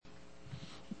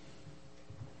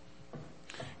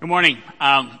Good morning.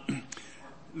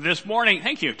 This morning,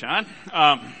 thank you, Todd.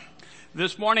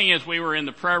 This morning as we were in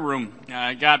the prayer room,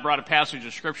 God brought a passage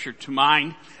of scripture to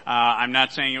mind. I'm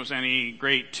not saying it was any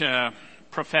great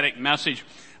prophetic message,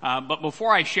 but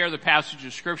before I share the passage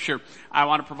of scripture, I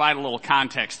want to provide a little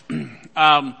context.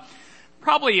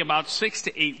 Probably about 6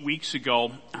 to 8 weeks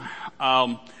ago,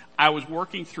 I was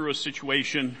working through a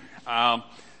situation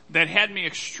that had me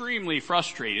extremely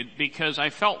frustrated because I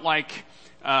felt like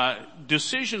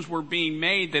decisions were being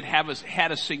made that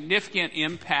had a significant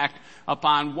impact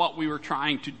upon what we were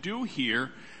trying to do here,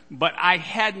 but I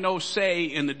had no say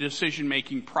in the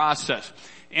decision-making process.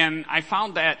 And I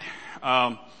found that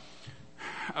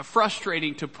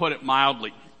frustrating, to put it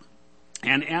mildly.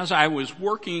 And as I was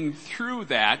working through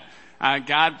that,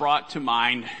 God brought to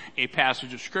mind a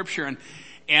passage of scripture,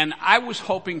 and I was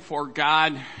hoping for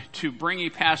God to bring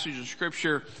a passage of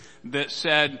scripture that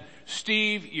said,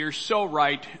 Steve, you're so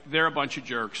right, they're a bunch of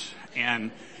jerks. And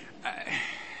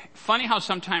funny how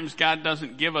sometimes God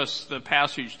doesn't give us the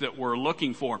passage that we're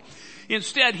looking for.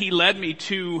 Instead, he led me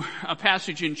to a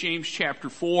passage in James chapter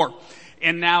 4.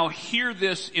 And now hear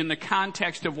this in the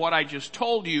context of what I just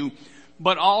told you,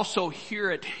 but also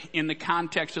hear it in the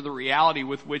context of the reality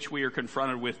with which we are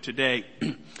confronted with today.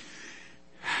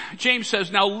 James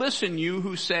says, now listen, you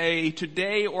who say,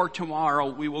 today or tomorrow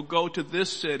we will go to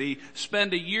this city,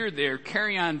 spend a year there,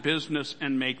 carry on business,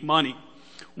 and make money.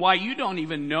 Why, you don't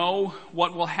even know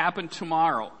what will happen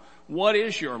tomorrow. What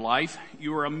is your life?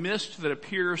 You are a mist that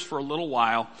appears for a little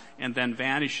while and then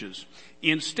vanishes.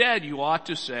 Instead, you ought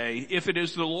to say, if it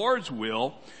is the Lord's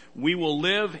will, we will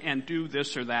live and do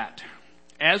this or that.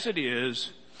 As it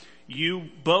is, you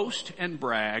boast and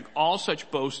brag. All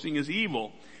such boasting is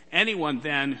evil. Anyone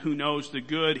then who knows the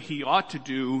good he ought to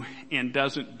do and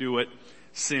doesn't do it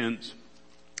sins.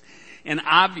 And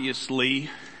obviously,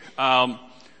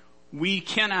 we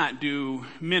cannot do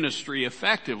ministry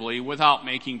effectively without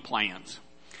making plans.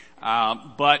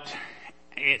 But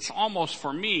it's almost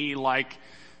for me like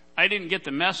I didn't get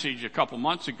the message a couple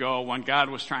months ago when God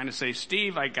was trying to say,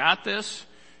 Steve, I got this.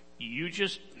 You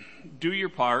just do your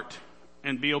part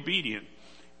and be obedient.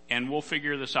 And we'll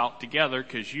figure this out together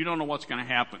because you don't know what's going to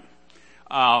happen.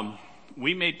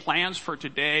 We made plans for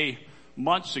today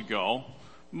months ago,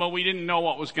 but we didn't know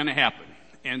what was going to happen.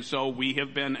 And so we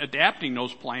have been adapting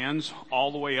those plans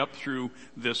all the way up through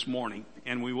this morning.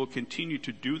 And we will continue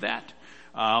to do that.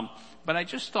 But I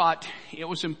just thought it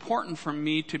was important for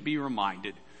me to be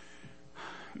reminded.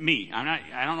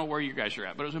 I don't know where you guys are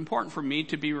at, but it was important for me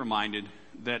to be reminded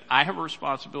that I have a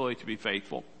responsibility to be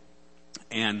faithful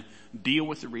and deal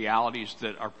with the realities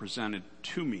that are presented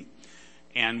to me.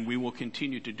 And we will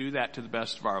continue to do that to the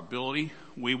best of our ability.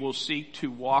 We will seek to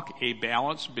walk a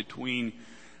balance between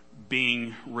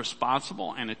being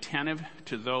responsible and attentive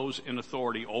to those in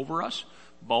authority over us,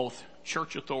 both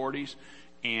church authorities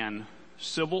and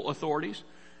civil authorities.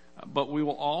 But we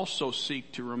will also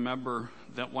seek to remember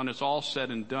that when it's all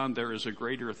said and done, there is a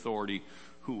greater authority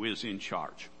who is in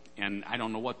charge. And I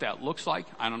don't know what that looks like.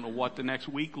 I don't know what the next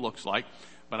week looks like,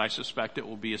 but I suspect it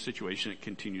will be a situation that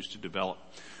continues to develop.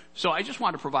 So I just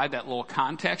want to provide that little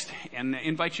context and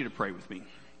invite you to pray with me.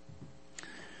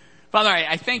 Father,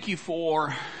 I thank you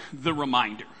for the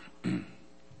reminder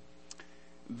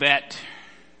that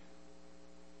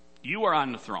you are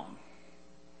on the throne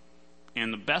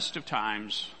in the best of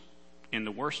times, in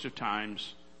the worst of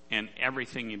times, and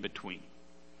everything in between.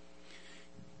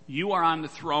 You are on the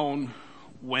throne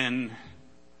when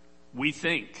we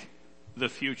think the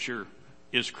future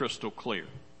is crystal clear.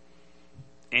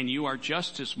 And you are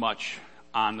just as much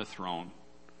on the throne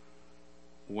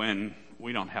when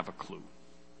we don't have a clue.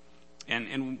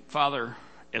 And Father,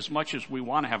 as much as we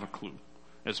want to have a clue,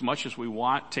 as much as we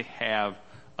want to have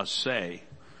a say,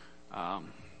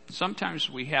 sometimes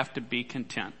we have to be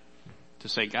content to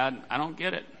say, God, I don't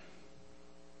get it,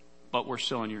 but we're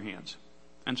still in your hands.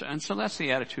 And so that's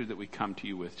the attitude that we come to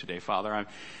you with today, Father.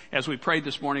 As we prayed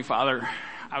this morning, Father,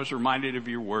 I was reminded of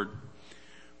your word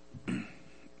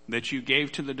that you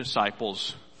gave to the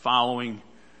disciples following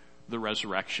the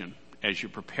resurrection as you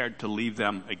prepared to leave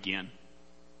them again.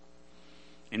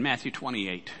 In Matthew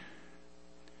 28,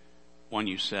 when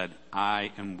you said,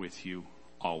 I am with you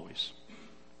always.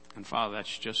 And Father,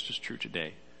 that's just as true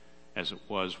today as it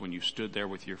was when you stood there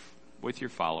with your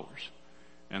followers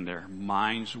and their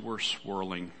minds were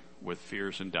swirling with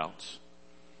fears and doubts.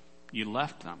 You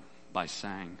left them by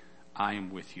saying, I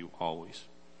am with you always.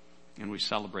 And we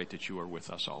celebrate that you are with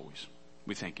us always.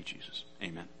 We thank you, Jesus.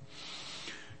 Amen.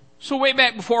 So way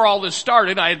back before all this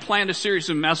started, I had planned a series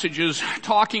of messages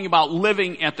talking about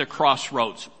living at the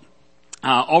crossroads.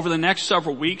 Over the next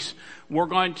several weeks, we're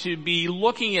going to be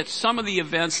looking at some of the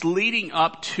events leading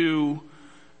up to,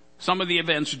 some of the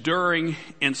events during,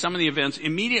 and some of the events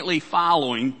immediately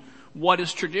following what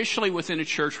is traditionally within a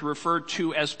church referred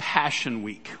to as Passion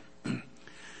Week.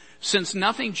 Since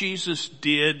nothing Jesus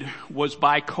did was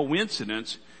by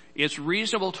coincidence, it's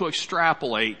reasonable to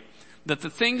extrapolate that the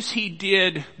things he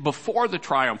did before the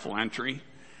triumphal entry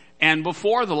and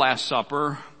before the Last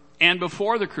Supper and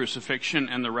before the crucifixion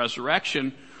and the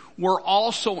resurrection were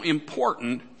also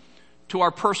important to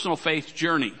our personal faith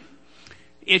journey.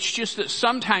 It's just that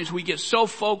sometimes we get so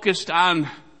focused on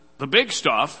the big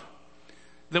stuff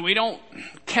that we don't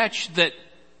catch that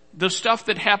the stuff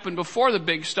that happened before the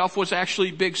big stuff was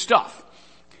actually big stuff,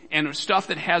 and stuff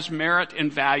that has merit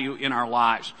and value in our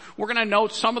lives. We're going to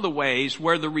note some of the ways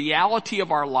where the reality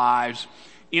of our lives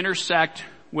intersect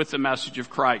with the message of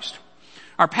Christ.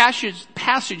 Our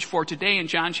passage for today in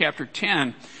John chapter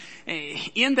 10,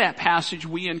 in that passage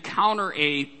we encounter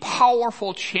a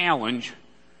powerful challenge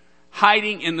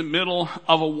hiding in the middle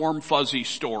of a warm fuzzy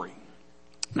story.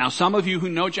 Now, some of you who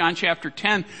know John chapter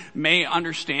 10 may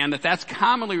understand that that's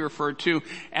commonly referred to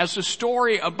as the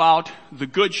story about the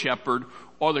Good Shepherd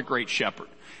or the Great Shepherd.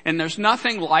 And there's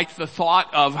nothing like the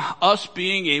thought of us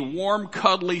being a warm,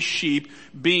 cuddly sheep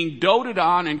being doted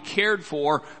on and cared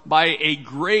for by a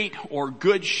great or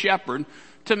good shepherd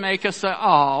to make us say,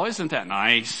 oh, isn't that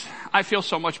nice? I feel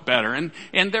so much better.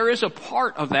 And there is a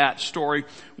part of that story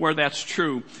where that's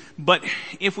true. But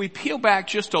if we peel back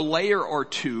just a layer or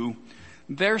two,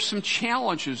 there's some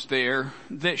challenges there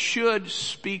that should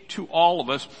speak to all of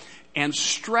us and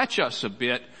stretch us a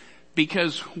bit,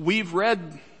 because we've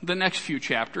read the next few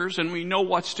chapters and we know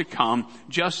what's to come,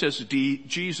 just as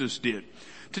Jesus did.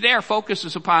 Today our focus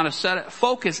is upon a set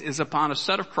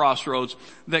of crossroads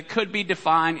that could be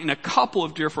defined in a couple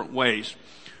of different ways.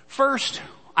 First,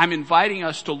 I'm inviting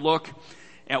us to look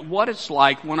at what it's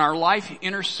like when our life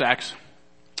intersects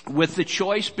with the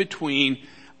choice between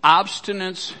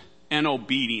obstinance and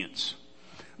obedience.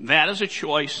 That is a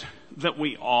choice that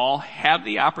we all have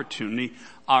the opportunity,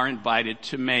 are invited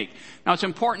to make. Now, it's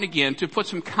important again to put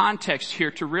some context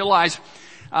here to realize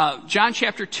John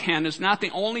chapter 10 is not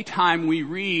the only time we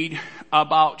read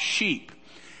about sheep.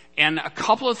 And a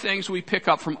couple of things we pick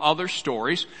up from other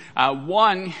stories.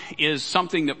 One is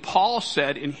something that Paul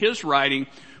said in his writing,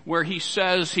 where he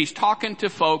says, he's talking to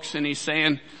folks and he's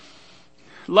saying,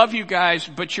 love you guys,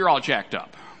 but you're all jacked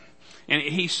up. And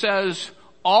he says,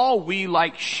 all we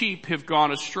like sheep have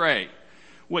gone astray,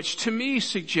 which to me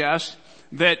suggests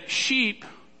that sheep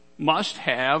must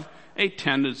have a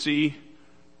tendency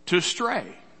to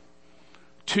stray,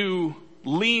 to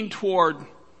lean toward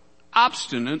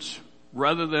obstinance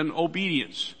rather than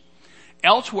obedience.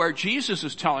 Elsewhere, Jesus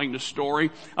is telling the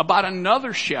story about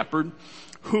another shepherd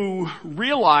who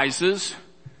realizes,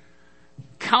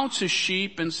 counts his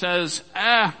sheep and says,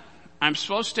 I'm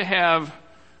supposed to have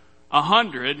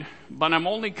 100, but I'm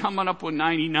only coming up with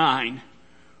 99.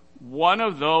 One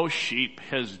of those sheep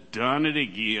has done it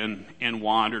again and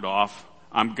wandered off.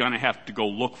 I'm going to have to go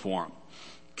look for him.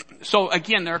 So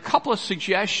again, there are a couple of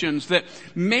suggestions that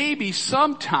maybe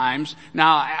sometimes,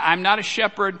 now I'm not a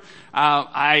shepherd,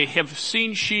 I have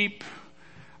seen sheep,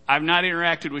 I've not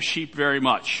interacted with sheep very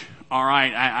much.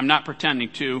 Alright, I'm not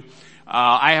pretending to.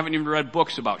 I haven't even read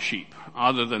books about sheep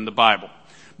other than the Bible.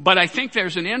 But I think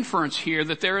there's an inference here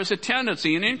that there is a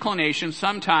tendency, an inclination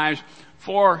sometimes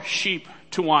for sheep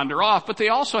to wander off, but they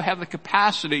also have the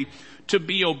capacity to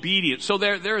be obedient. So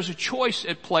there is a choice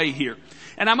at play here.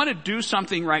 And I'm going to do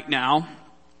something right now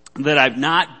that I've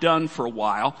not done for a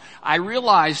while. I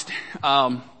realized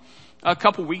a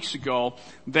couple weeks ago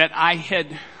that I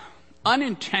had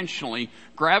unintentionally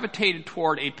gravitated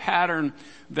toward a pattern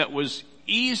that was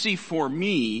easy for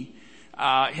me,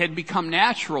 had become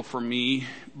natural for me,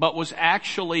 but was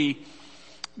actually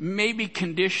maybe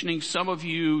conditioning some of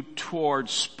you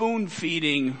towards spoon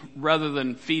feeding rather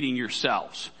than feeding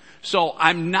yourselves. So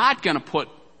I'm not going to put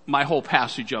my whole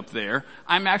passage up there.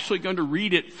 I'm actually going to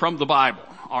read it from the Bible.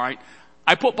 All right.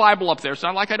 I put Bible up there. It's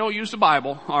not like I don't use the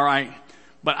Bible. All right.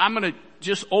 But I'm going to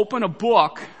just open a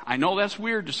book. I know that's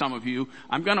weird to some of you.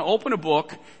 I'm going to open a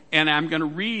book and I'm going to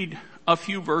read a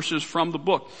few verses from the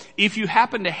book. If you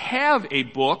happen to have a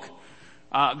book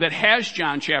that has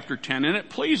John chapter 10 in it,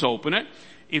 please open it.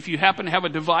 If you happen to have a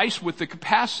device with the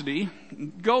capacity,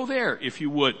 go there if you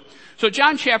would. So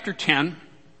John chapter 10,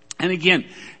 and again,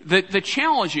 the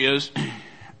challenge is,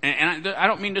 and I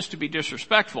don't mean this to be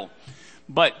disrespectful,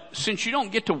 but since you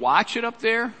don't get to watch it up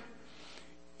there,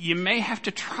 you may have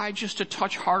to try just a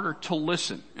touch harder to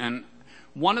listen. And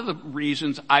one of the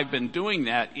reasons I've been doing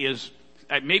that is,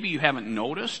 maybe you haven't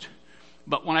noticed,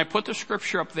 But when I put the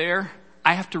scripture up there,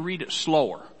 I have to read it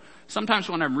slower. Sometimes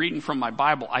when I'm reading from my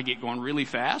Bible, I get going really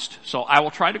fast. So I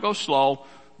will try to go slow,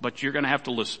 but you're going to have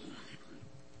to listen.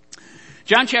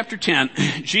 John chapter 10,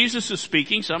 Jesus is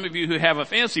speaking. Some of you who have a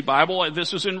fancy Bible,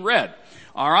 this is in red.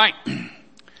 All right.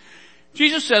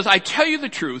 Jesus says, I tell you the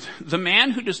truth, the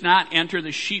man who does not enter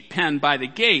the sheep pen by the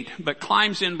gate, but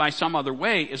climbs in by some other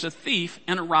way is a thief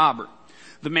and a robber.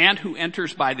 The man who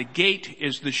enters by the gate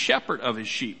is the shepherd of his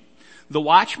sheep. The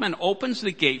watchman opens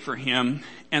the gate for him,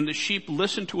 and the sheep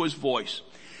listen to his voice.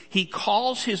 He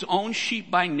calls his own sheep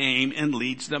by name and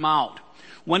leads them out.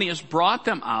 When he has brought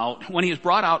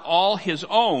out all his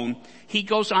own, he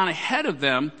goes on ahead of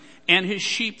them, and his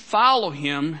sheep follow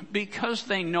him because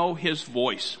they know his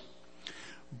voice.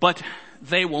 But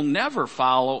they will never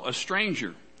follow a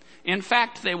stranger. In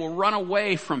fact, they will run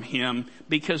away from him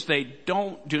because they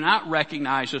do not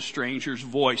recognize a stranger's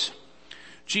voice.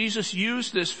 Jesus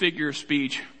used this figure of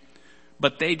speech,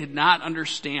 but they did not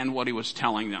understand what he was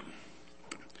telling them.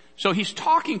 So he's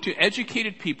talking to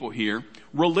educated people here,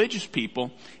 religious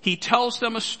people. He tells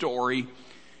them a story,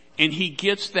 and he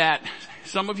gets that.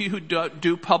 Some of you who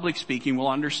do public speaking will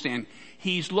understand.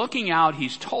 He's looking out,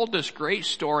 he's told this great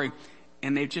story,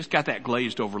 and they've just got that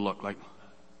glazed over look, like,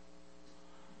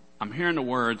 I'm hearing the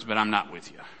words, but I'm not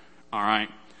with you. All right?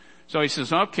 So he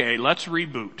says, okay, let's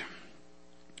reboot.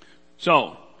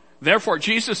 So, therefore,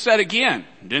 Jesus said again,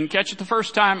 didn't catch it the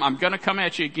first time, I'm going to come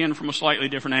at you again from a slightly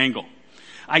different angle.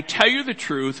 I tell you the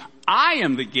truth, I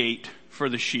am the gate for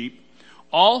the sheep.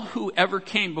 All who ever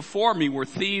came before me were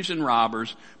thieves and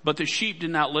robbers, but the sheep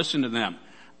did not listen to them.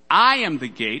 I am the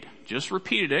gate. Just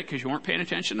repeated it because you weren't paying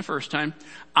attention the first time.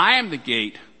 I am the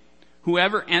gate.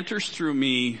 Whoever enters through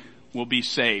me will be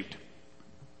saved.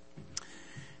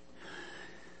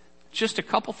 Just a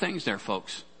couple things there,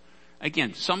 folks.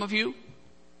 Again, some of you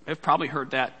have probably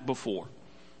heard that before,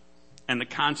 and the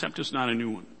concept is not a new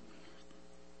one.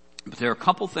 But there are a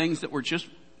couple things that were just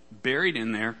buried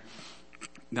in there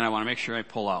that I want to make sure I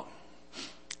pull out.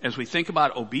 As we think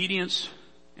about obedience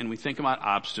and we think about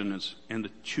obstinance and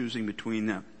the choosing between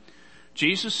them.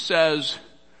 Jesus says,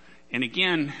 and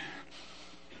again,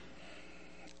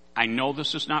 I know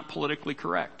this is not politically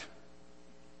correct,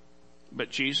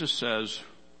 but Jesus says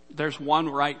there's one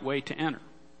right way to enter.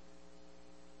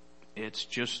 It's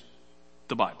just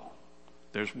the Bible.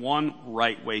 There's one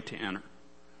right way to enter.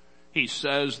 He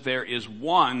says there is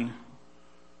one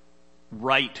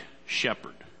right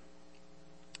shepherd.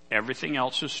 Everything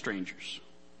else is strangers.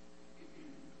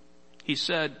 He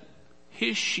said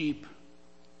his sheep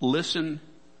listen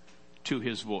to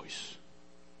his voice.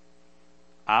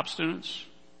 Obstinance,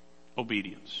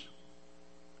 obedience.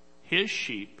 His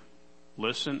sheep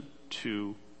listen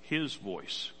to his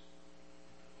voice.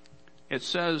 It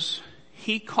says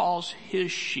he calls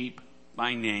his sheep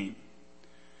by name.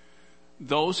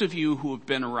 Those of you who have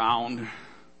been around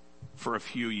for a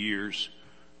few years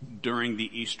during the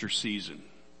Easter season,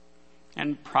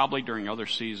 and probably during other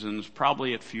seasons,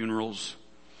 probably at funerals,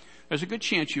 there's a good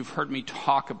chance you've heard me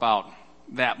talk about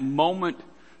that moment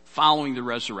following the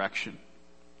resurrection,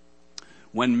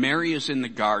 when Mary is in the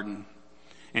garden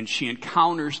and she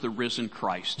encounters the risen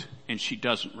Christ and she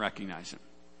doesn't recognize him.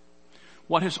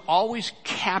 What has always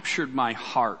captured my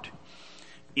heart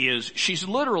is she's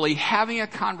literally having a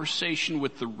conversation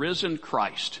with the risen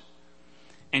Christ,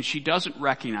 and she doesn't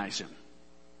recognize him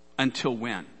until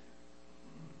when?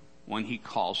 When he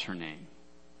calls her name.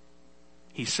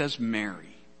 He says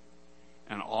Mary,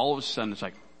 and all of a sudden it's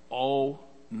like, oh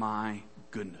my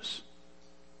goodness,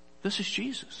 this is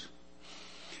Jesus.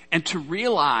 And to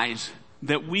realize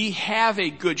that we have a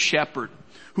good shepherd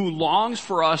who longs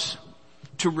for us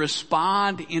to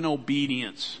respond in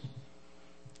obedience,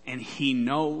 and he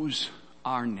knows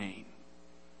our name.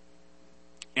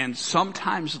 And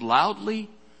sometimes loudly,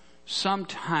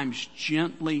 sometimes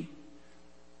gently,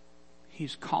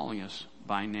 he's calling us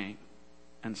by name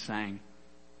and saying,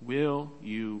 will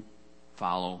you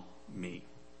follow me?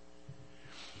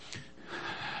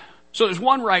 So there's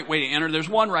one right way to enter. There's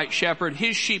one right shepherd.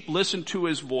 His sheep listen to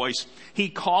his voice. He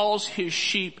calls his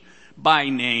sheep by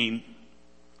name.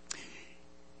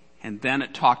 And then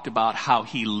it talked about how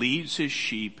he leads his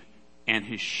sheep and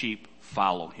his sheep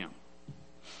follow him.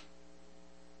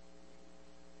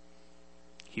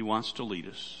 He wants to lead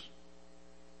us.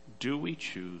 Do we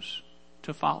choose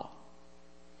to follow?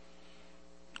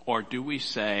 Or do we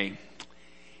say,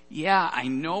 yeah, I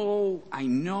know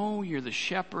you're the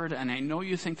shepherd, and I know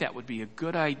you think that would be a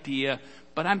good idea,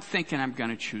 but I'm thinking I'm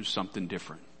going to choose something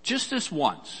different. Just this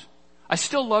once. I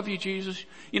still love you, Jesus.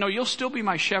 You'll still be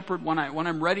my shepherd when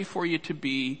I'm ready for you to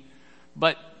be,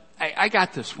 but I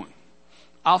got this one.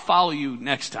 I'll follow you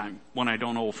next time when I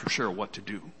don't know for sure what to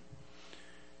do.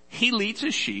 He leads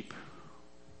his sheep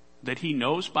that he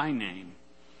knows by name,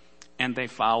 and they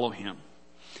follow him.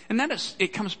 And then it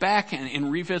comes back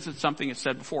and revisits something it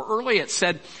said before. Earlier it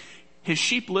said his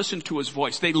sheep listen to his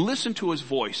voice. They listen to his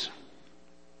voice.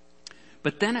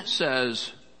 But then it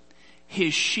says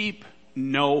his sheep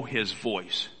know his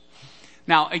voice.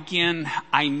 Now again,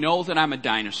 I know that I'm a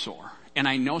dinosaur. And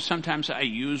I know sometimes I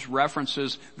use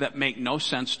references that make no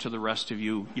sense to the rest of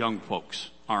you young folks.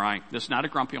 All right? This is not a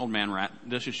grumpy old man rat.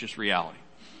 This is just reality.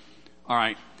 All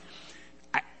right?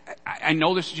 I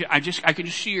know this. I can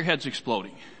just see your heads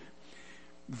exploding.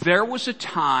 There was a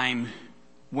time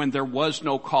when there was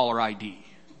no caller ID.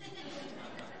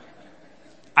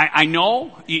 I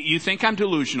know you think I'm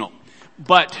delusional,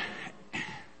 but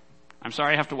I'm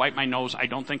sorry I have to wipe my nose. I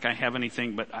don't think I have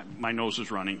anything, but my nose is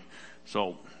running.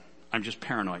 So I'm just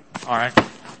paranoid. All right?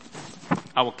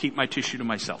 I will keep my tissue to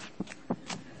myself.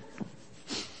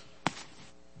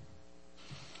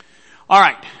 All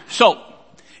right. So,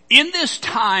 in this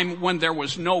time when there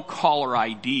was no caller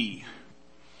ID,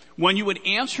 when you would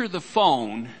answer the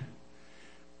phone,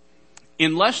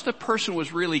 unless the person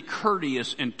was really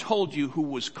courteous and told you who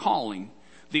was calling,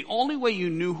 the only way you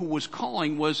knew who was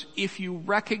calling was if you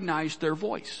recognized their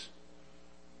voice.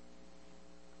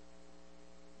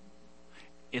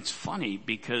 It's funny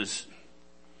because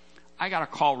I got a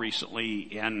call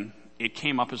recently and it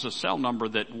came up as a cell number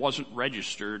that wasn't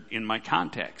registered in my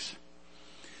contacts.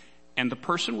 And the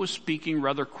person was speaking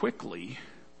rather quickly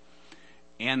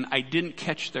and I didn't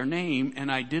catch their name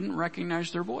and I didn't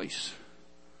recognize their voice.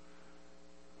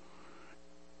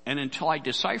 And until I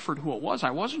deciphered who it was,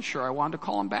 I wasn't sure I wanted to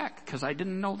call them back because I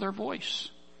didn't know their voice.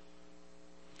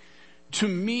 To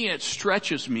me, it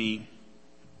stretches me.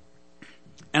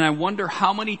 And I wonder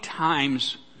how many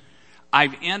times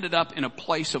I've ended up in a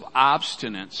place of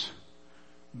obstinance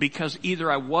because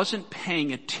either I wasn't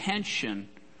paying attention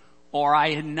or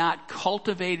I had not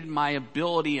cultivated my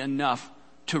ability enough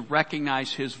to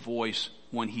recognize his voice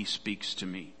when he speaks to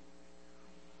me.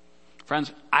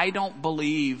 Friends, I don't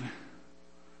believe,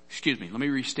 let me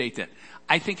restate that.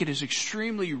 I think it is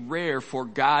extremely rare for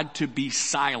God to be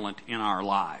silent in our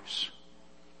lives.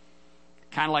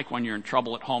 Kind of like when you're in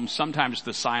trouble at home, sometimes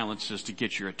the silence is to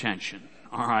get your attention.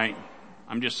 All right?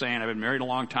 I'm just saying I've been married a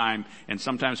long time, and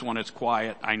sometimes when it's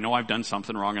quiet, I know I've done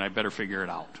something wrong and I better figure it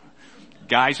out.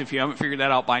 Guys, if you haven't figured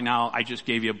that out by now, I just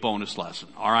gave you a bonus lesson.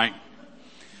 All right?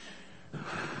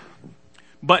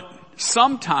 But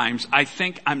sometimes I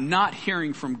think I'm not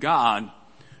hearing from God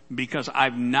because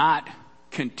I've not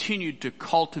continued to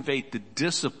cultivate the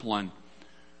discipline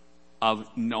of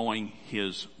knowing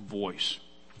his voice.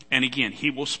 And again,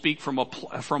 he will speak from a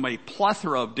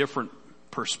plethora of different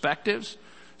perspectives.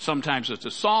 Sometimes it's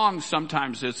a song,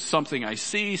 sometimes it's something I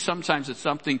see, sometimes it's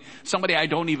something somebody I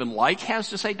don't even like has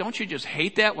to say. Don't you just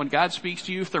hate that when God speaks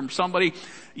to you from somebody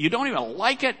you don't even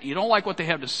like it, you don't like what they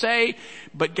have to say,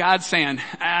 but God's saying,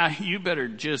 you better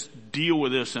just deal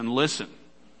with this and listen.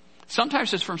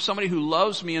 Sometimes it's from somebody who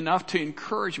loves me enough to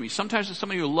encourage me. Sometimes it's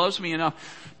somebody who loves me enough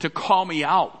to call me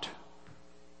out.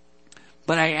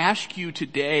 But I ask you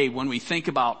today, when we think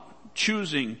about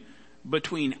choosing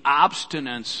between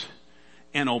obstinance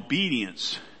and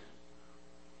obedience,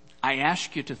 I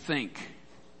ask you to think,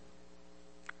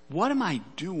 what am I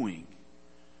doing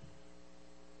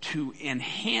to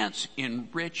enhance,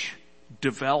 enrich,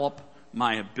 develop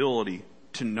my ability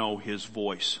to know his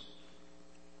voice?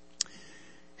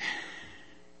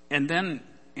 And then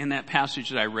in that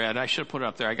passage that I read, I should have put it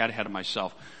up there, I got ahead of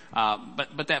myself.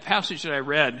 But that passage that I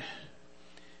read,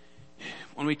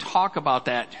 when we talk about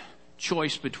that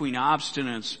choice between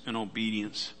obstinance and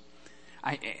obedience,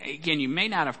 again, you may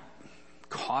not have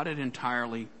caught it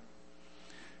entirely,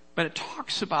 but it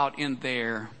talks about in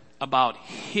there about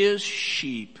his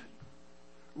sheep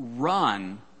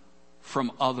run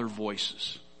from other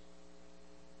voices.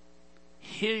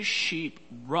 His sheep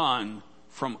run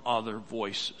from other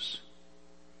voices.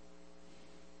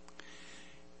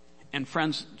 And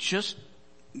friends, just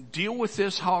deal with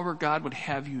this however God would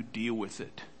have you deal with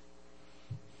it.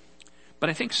 But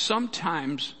I think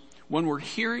sometimes when we're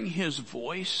hearing his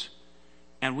voice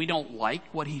and we don't like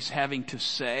what he's having to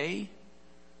say,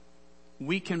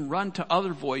 we can run to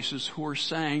other voices who are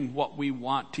saying what we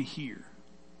want to hear.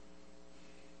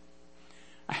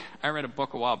 I read a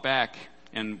book a while back,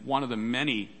 and one of the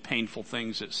many painful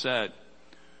things it said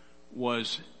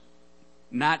was,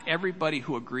 not everybody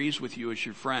who agrees with you is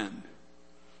your friend,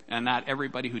 and not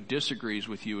everybody who disagrees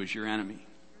with you is your enemy.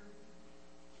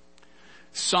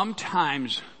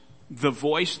 Sometimes the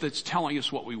voice that's telling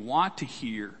us what we want to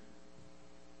hear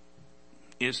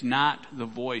is not the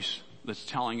voice that's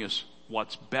telling us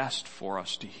what's best for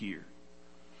us to hear.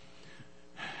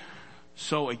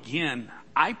 So again,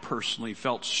 I personally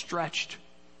felt stretched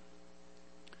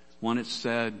when it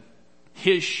said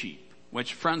his sheep,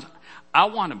 which, friends, I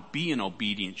want to be an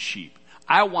obedient sheep.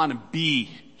 I want to be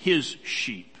his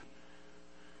sheep.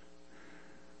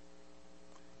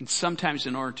 And sometimes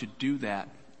in order to do that,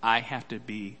 I have to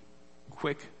be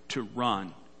quick to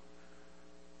run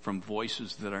from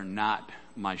voices that are not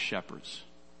my shepherds.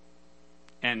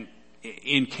 And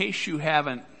in case you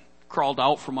haven't crawled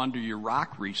out from under your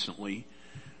rock recently,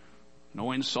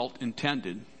 no insult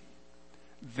intended,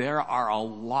 there are a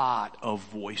lot of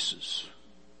voices.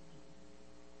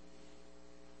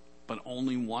 But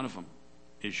only one of them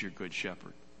is your good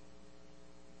shepherd.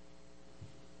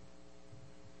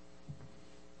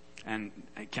 And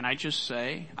can I just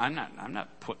say, I'm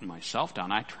not putting myself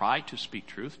down. I try to speak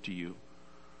truth to you.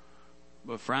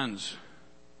 But friends,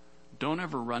 don't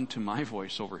ever run to my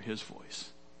voice over his voice.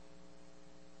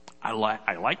 I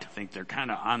like to think they're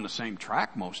kind of on the same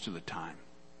track most of the time.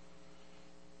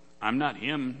 I'm not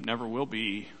him, never will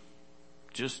be,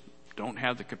 just don't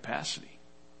have the capacity.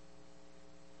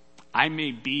 I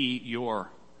may be your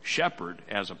shepherd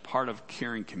as a part of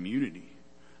caring community,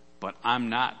 but I'm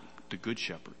not the good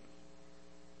shepherd.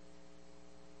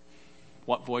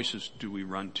 What voices do we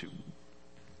run to?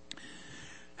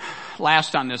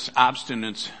 Last on this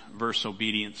obstinance versus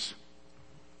obedience,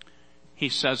 he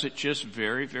says it just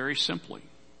very, very simply.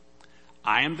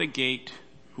 I am the gate.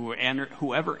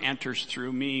 Whoever enters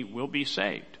through me will be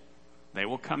saved. They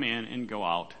will come in and go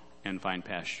out and find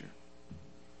pasture.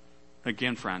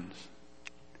 Again, friends,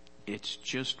 it's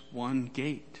just one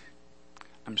gate.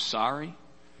 I'm sorry.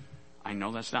 I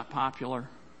know that's not popular,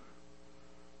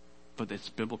 but it's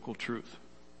biblical truth.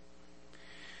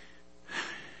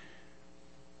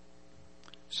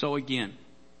 So again,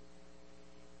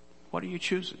 what are you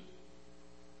choosing?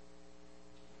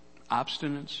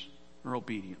 Obstinance or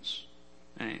obedience?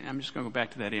 And I'm just going to go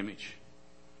back to that image.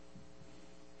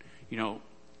 You know,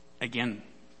 again,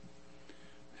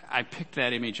 I picked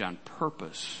that image on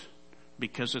purpose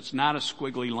because it's not a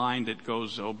squiggly line that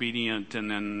goes obedient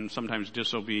and then sometimes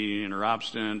disobedient, or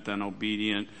obstinate, then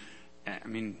obedient. I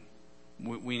mean,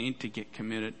 we need to get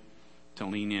committed to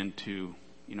lean into,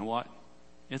 you know what?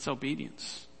 It's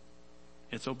obedience.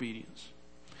 It's obedience.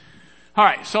 All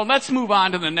right, so let's move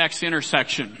on to the next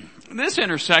intersection. This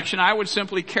intersection I would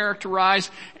simply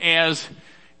characterize as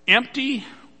empty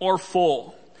or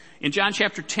full. In John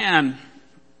chapter 10,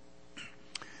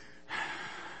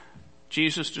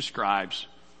 Jesus describes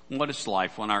what it's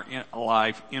like when our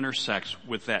life intersects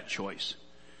with that choice.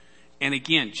 And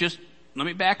again, just let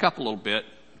me back up a little bit,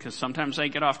 because sometimes I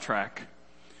get off track.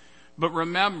 But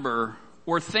remember,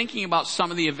 we're thinking about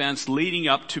some of the events leading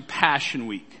up to Passion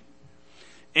Week.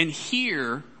 And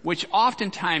here, which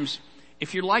oftentimes,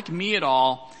 if you're like me at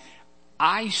all,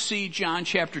 I see John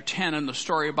chapter 10 and the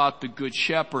story about the Good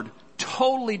Shepherd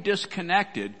totally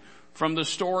disconnected from the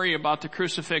story about the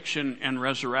crucifixion and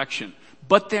resurrection.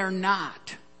 But they're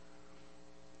not.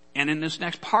 And in this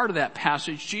next part of that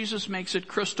passage, Jesus makes it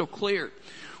crystal clear.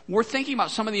 We're thinking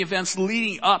about some of the events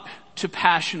leading up to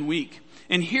Passion Week.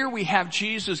 And here we have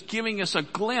Jesus giving us a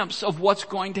glimpse of what's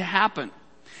going to happen.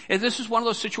 And this is one of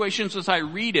those situations, as I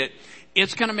read it,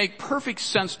 it's going to make perfect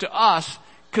sense to us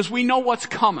because we know what's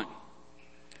coming.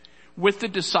 With the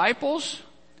disciples,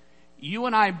 you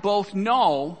and I both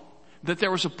know that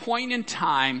there was a point in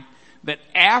time that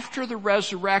after the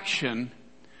resurrection,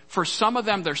 for some of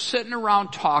them, they're sitting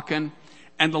around talking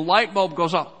and the light bulb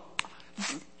goes up.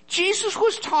 Jesus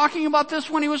was talking about this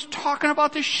when he was talking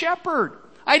about the shepherd.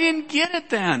 I didn't get it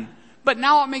then, but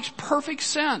now it makes perfect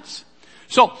sense.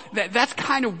 So that's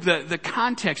kind of the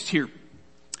context here.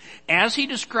 As he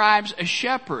describes a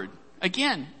shepherd,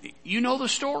 again, you know the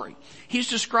story. He's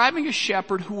describing a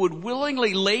shepherd who would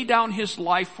willingly lay down his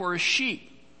life for a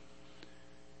sheep.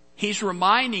 He's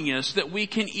reminding us that we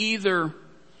can either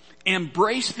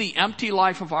embrace the empty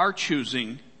life of our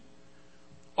choosing,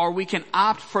 or we can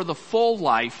opt for the full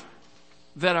life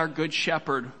that our good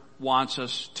shepherd wants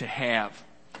us to have.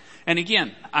 And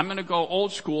again, I'm going to go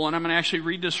old school and I'm going to actually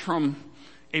read this from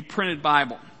a printed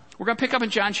Bible. We're going to pick up in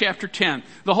John chapter 10.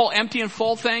 The whole empty and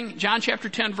full thing, John chapter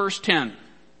 10 verse 10.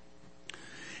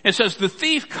 It says, "The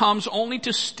thief comes only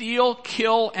to steal,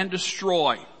 kill, and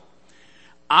destroy.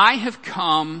 I have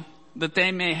come that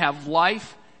they may have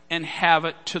life and have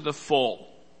it to the full."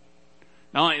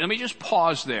 Now let me just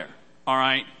pause there, all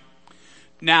right?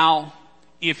 Now,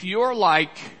 if you're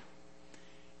like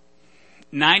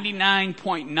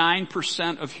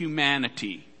 99.9% of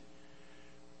humanity,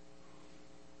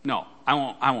 no, I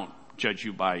won't judge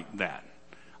you by that.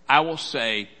 I will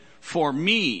say, for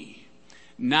me,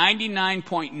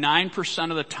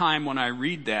 99.9% of the time when I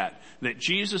read that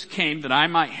Jesus came that I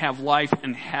might have life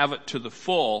and have it to the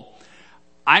full,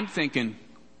 I'm thinking,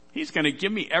 he's going to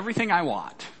give me everything I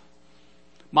want.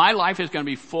 My life is going to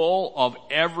be full of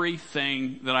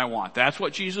everything that I want. That's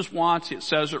what Jesus wants. It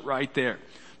says it right there.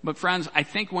 But friends, I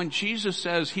think when Jesus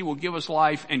says he will give us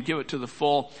life and give it to the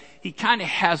full, he kind of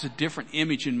has a different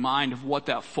image in mind of what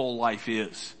that full life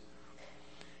is.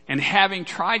 And having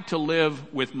tried to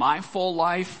live with my full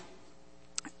life,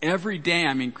 every day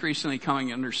I'm increasingly coming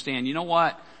to understand, you know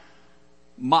what?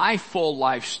 My full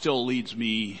life still leads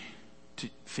me to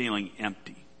feeling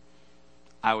empty.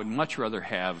 I would much rather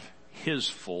have his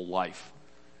full life,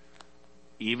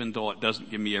 even though it doesn't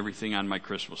give me everything on my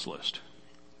Christmas list.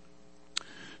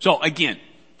 So again,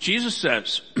 Jesus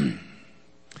says,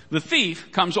 the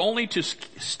thief comes only to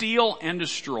steal and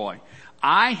destroy.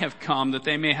 I have come that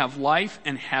they may have life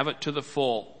and have it to the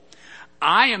full.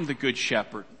 I am the good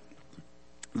shepherd.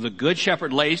 The good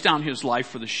shepherd lays down his life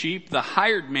for the sheep. The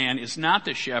hired man is not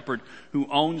the shepherd who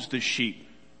owns the sheep.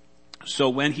 So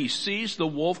when he sees the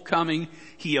wolf coming,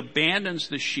 he abandons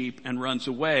the sheep and runs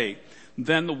away.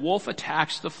 Then the wolf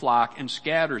attacks the flock and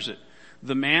scatters it.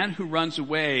 The man runs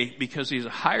away because he's a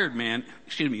hired man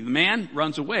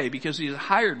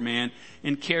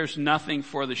and cares nothing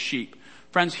for the sheep.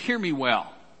 Friends, hear me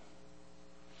well.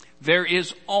 There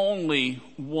is only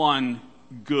one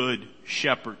good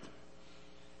shepherd.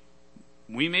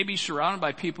 We may be surrounded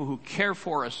by people who care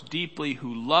for us deeply,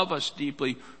 who love us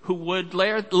deeply, who would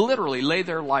literally lay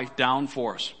their life down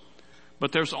for us.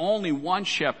 But there's only one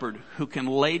shepherd who can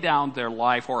lay down their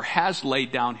life or has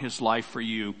laid down his life for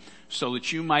you so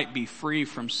that you might be free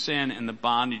from sin and the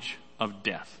bondage of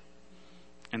death.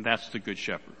 And that's the good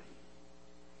shepherd.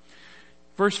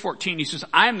 Verse 14, he says,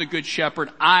 I am the good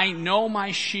shepherd. I know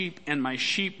my sheep and my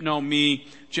sheep know me,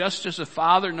 just as the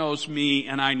Father knows me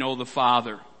and I know the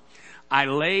Father. I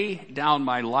lay down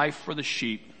my life for the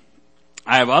sheep.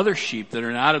 I have other sheep that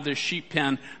are not of this sheep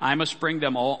pen. I must bring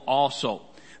them also.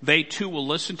 They too will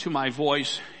listen to my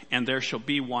voice, and there shall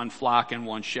be one flock and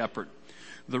one shepherd.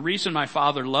 The reason my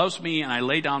Father loves me and I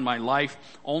lay down my life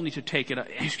only to take it up,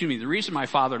 the reason my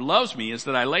Father loves me is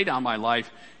that I lay down my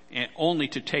life only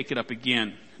to take it up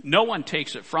again. No one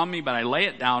takes it from me, but I lay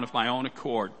it down of my own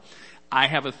accord. I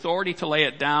have authority to lay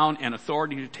it down and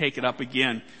authority to take it up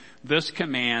again. This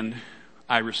command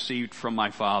I received from my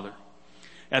Father.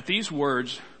 At these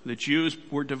words, the Jews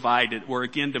were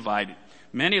again divided.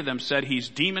 Many of them said he's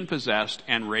demon possessed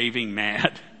and raving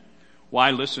mad.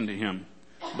 Why listen to him?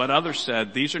 But others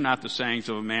said, these are not the sayings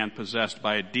of a man possessed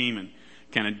by a demon.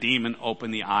 Can a demon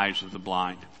open the eyes of the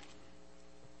blind?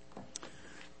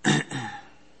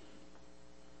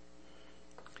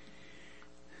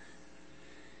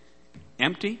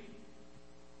 Empty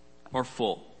or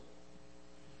full?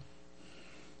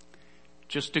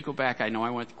 Just to go back, I know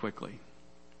I went quickly.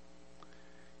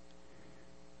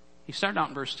 He started out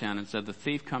in verse 10 and said, the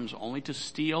thief comes only to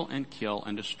steal and kill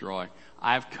and destroy.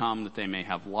 I have come that they may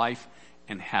have life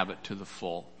and have it to the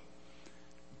full.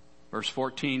 Verse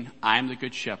 14, I am the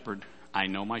good shepherd. I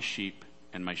know my sheep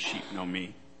and my sheep know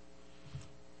me.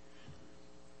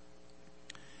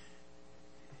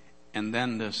 And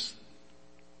then this,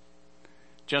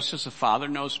 just as the Father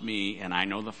knows me and I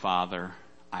know the Father,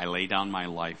 I lay down my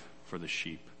life for the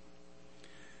sheep.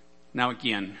 Now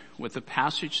again, with the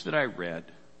passage that I read,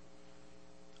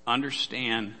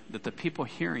 understand that the people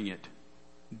hearing it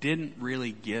didn't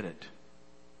really get it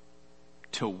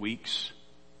till weeks,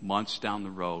 months down the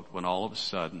road when all of a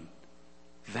sudden,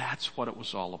 that's what it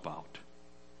was all about.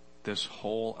 This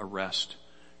whole arrest,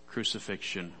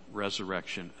 crucifixion,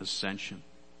 resurrection, ascension.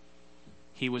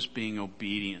 He was being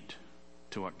obedient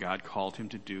to what God called him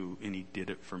to do, and he did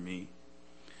it for me.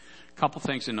 A couple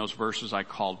things in those verses I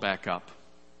called back up.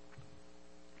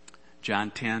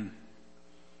 John 10,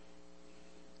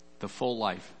 the full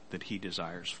life that he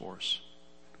desires for us.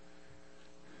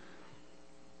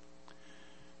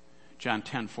 John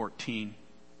 10:14,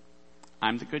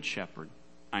 I'm the good shepherd.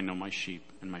 I know my sheep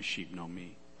and my sheep know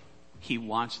me. He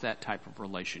wants that type of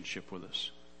relationship with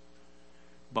us.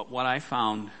 But what I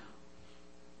found,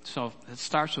 so it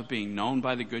starts with being known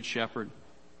by the good shepherd.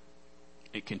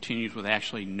 It continues with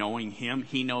actually knowing him.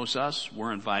 He knows us.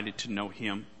 We're invited to know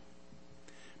him.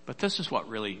 But this is what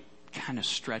really kind of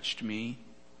stretched me.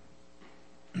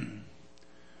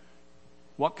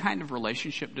 What kind of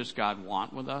relationship does God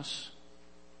want with us?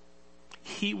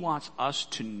 He wants us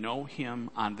to know him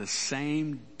on the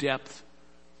same depth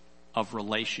of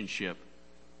relationship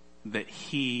that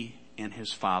he and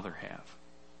his Father have.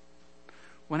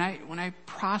 when I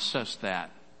process that,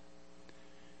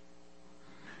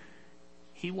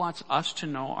 he wants us to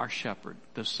know our shepherd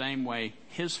the same way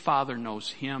his Father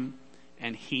knows him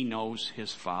and he knows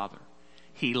his Father.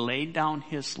 He laid down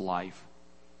his life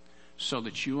so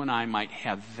that you and I might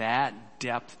have that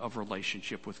depth of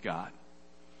relationship with God.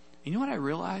 You know what I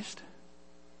realized?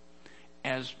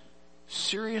 As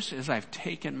serious as I've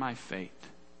taken my faith,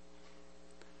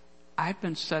 I've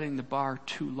been setting the bar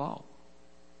too low.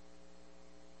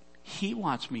 He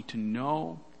wants me to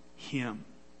know him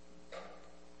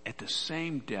at the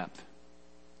same depth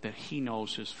that he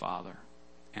knows his Father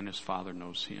and his Father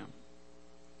knows him.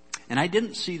 And I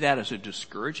didn't see that as a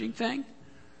discouraging thing.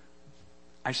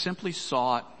 I simply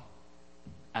saw it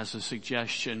as a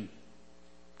suggestion.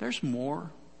 There's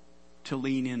more to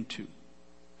lean into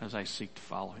as I seek to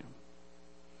follow him.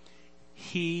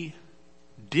 He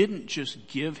didn't just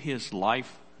give his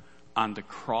life on the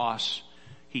cross.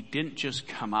 He didn't just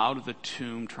come out of the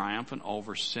tomb triumphant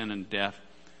over sin and death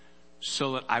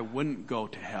so that I wouldn't go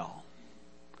to hell.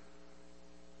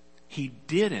 He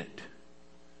did it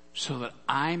so that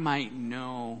I might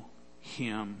know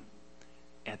him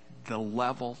at the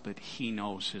level that he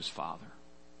knows his Father.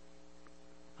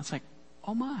 I was like,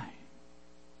 oh my.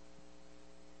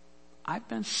 I've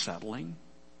been settling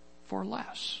for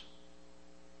less.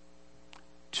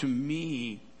 To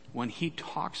me, when he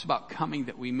talks about coming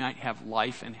that we might have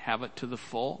life and have it to the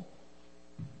full,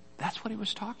 that's what he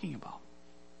was talking about.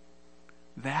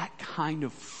 That kind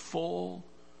of full,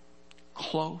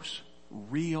 close,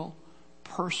 real,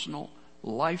 personal,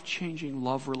 life-changing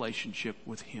love relationship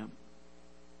with him.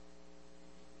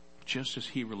 Just as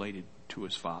he related to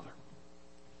his Father.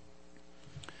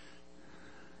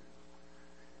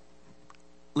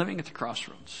 Living at the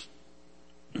crossroads.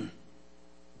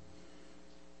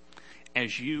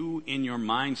 As you, in your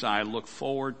mind's eye, look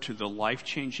forward to the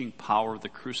life-changing power of the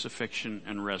crucifixion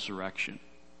and resurrection,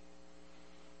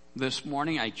 this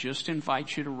morning I just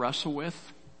invite you to wrestle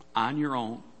with, on your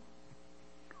own,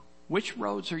 which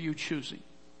roads are you choosing?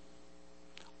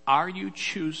 Are you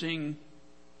choosing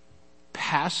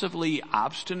passively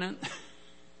obstinate?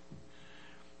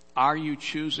 Are you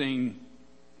choosing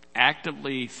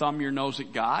actively thumb your nose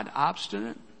at God,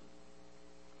 obstinate?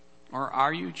 Or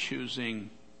are you choosing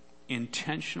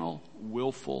intentional,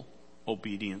 willful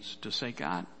obedience to say,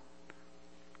 God,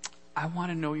 I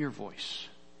want to know your voice.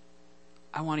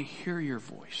 I want to hear your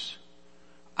voice.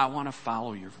 I want to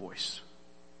follow your voice.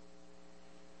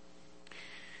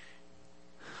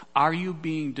 Are you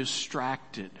being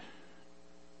distracted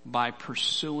by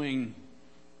pursuing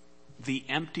the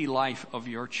empty life of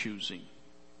your choosing?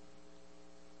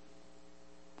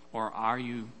 Or are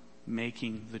you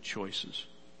making the choices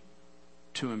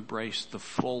to embrace the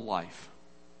full life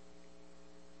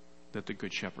that the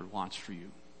Good Shepherd wants for you?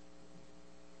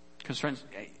 Because friends,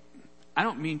 I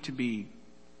don't mean to be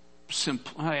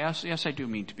yes, I do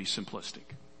mean to be simplistic.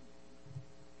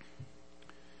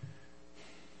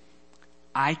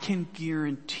 I can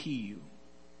guarantee you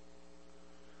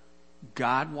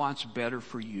God wants better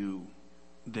for you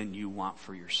than you want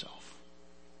for yourself.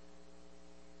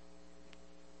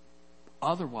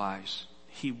 Otherwise,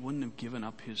 he wouldn't have given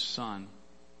up his Son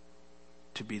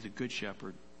to be the Good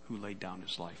Shepherd who laid down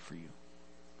his life for you.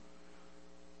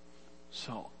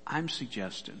 So I'm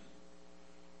suggesting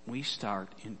we start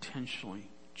intentionally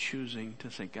choosing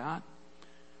to say, God,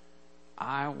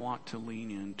 I want to lean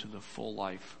into the full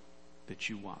life that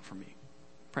you want for me.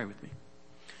 Pray with me.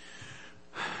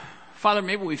 Father,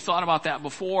 maybe we've thought about that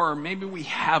before, or maybe we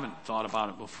haven't thought about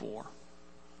it before.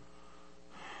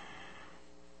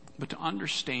 But to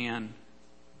understand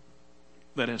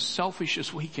that as selfish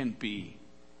as we can be,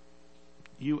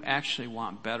 you actually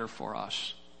want better for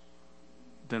us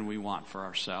than we want for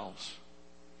ourselves.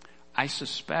 I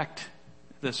suspect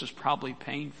this is probably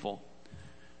painful,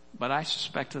 but I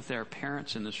suspect that there are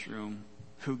parents in this room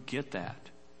who get that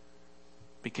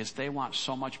because they want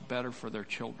so much better for their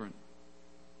children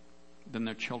than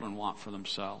their children want for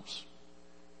themselves.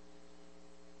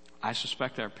 I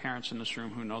suspect there are parents in this room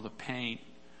who know the pain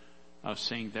of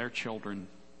seeing their children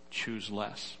choose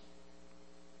less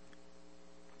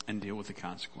and deal with the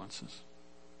consequences.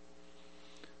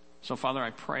 So, Father, I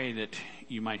pray that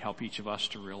you might help each of us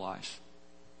to realize,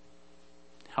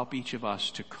 help each of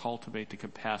us to cultivate the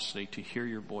capacity to hear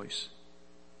your voice.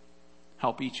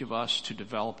 Help each of us to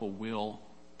develop a will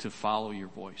to follow your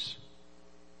voice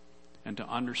and to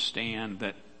understand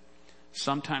that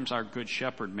sometimes our Good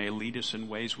Shepherd may lead us in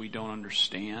ways we don't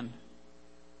understand,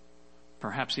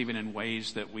 perhaps even in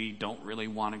ways that we don't really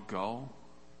want to go.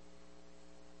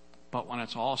 But when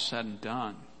it's all said and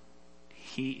done,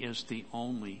 he is the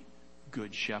only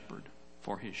Good Shepherd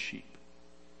for his sheep.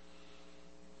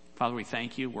 Father, we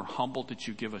thank you. We're humbled that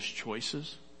you give us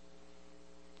choices.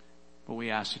 But we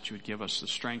ask that you would give us the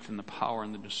strength and the power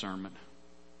and the discernment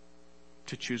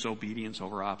to choose obedience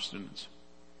over obstinance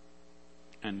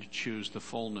and to choose the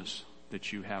fullness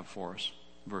that you have for us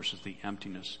versus the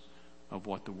emptiness of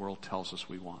what the world tells us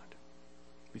we want.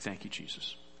 We thank you,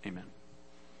 Jesus. Amen.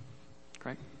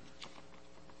 Craig?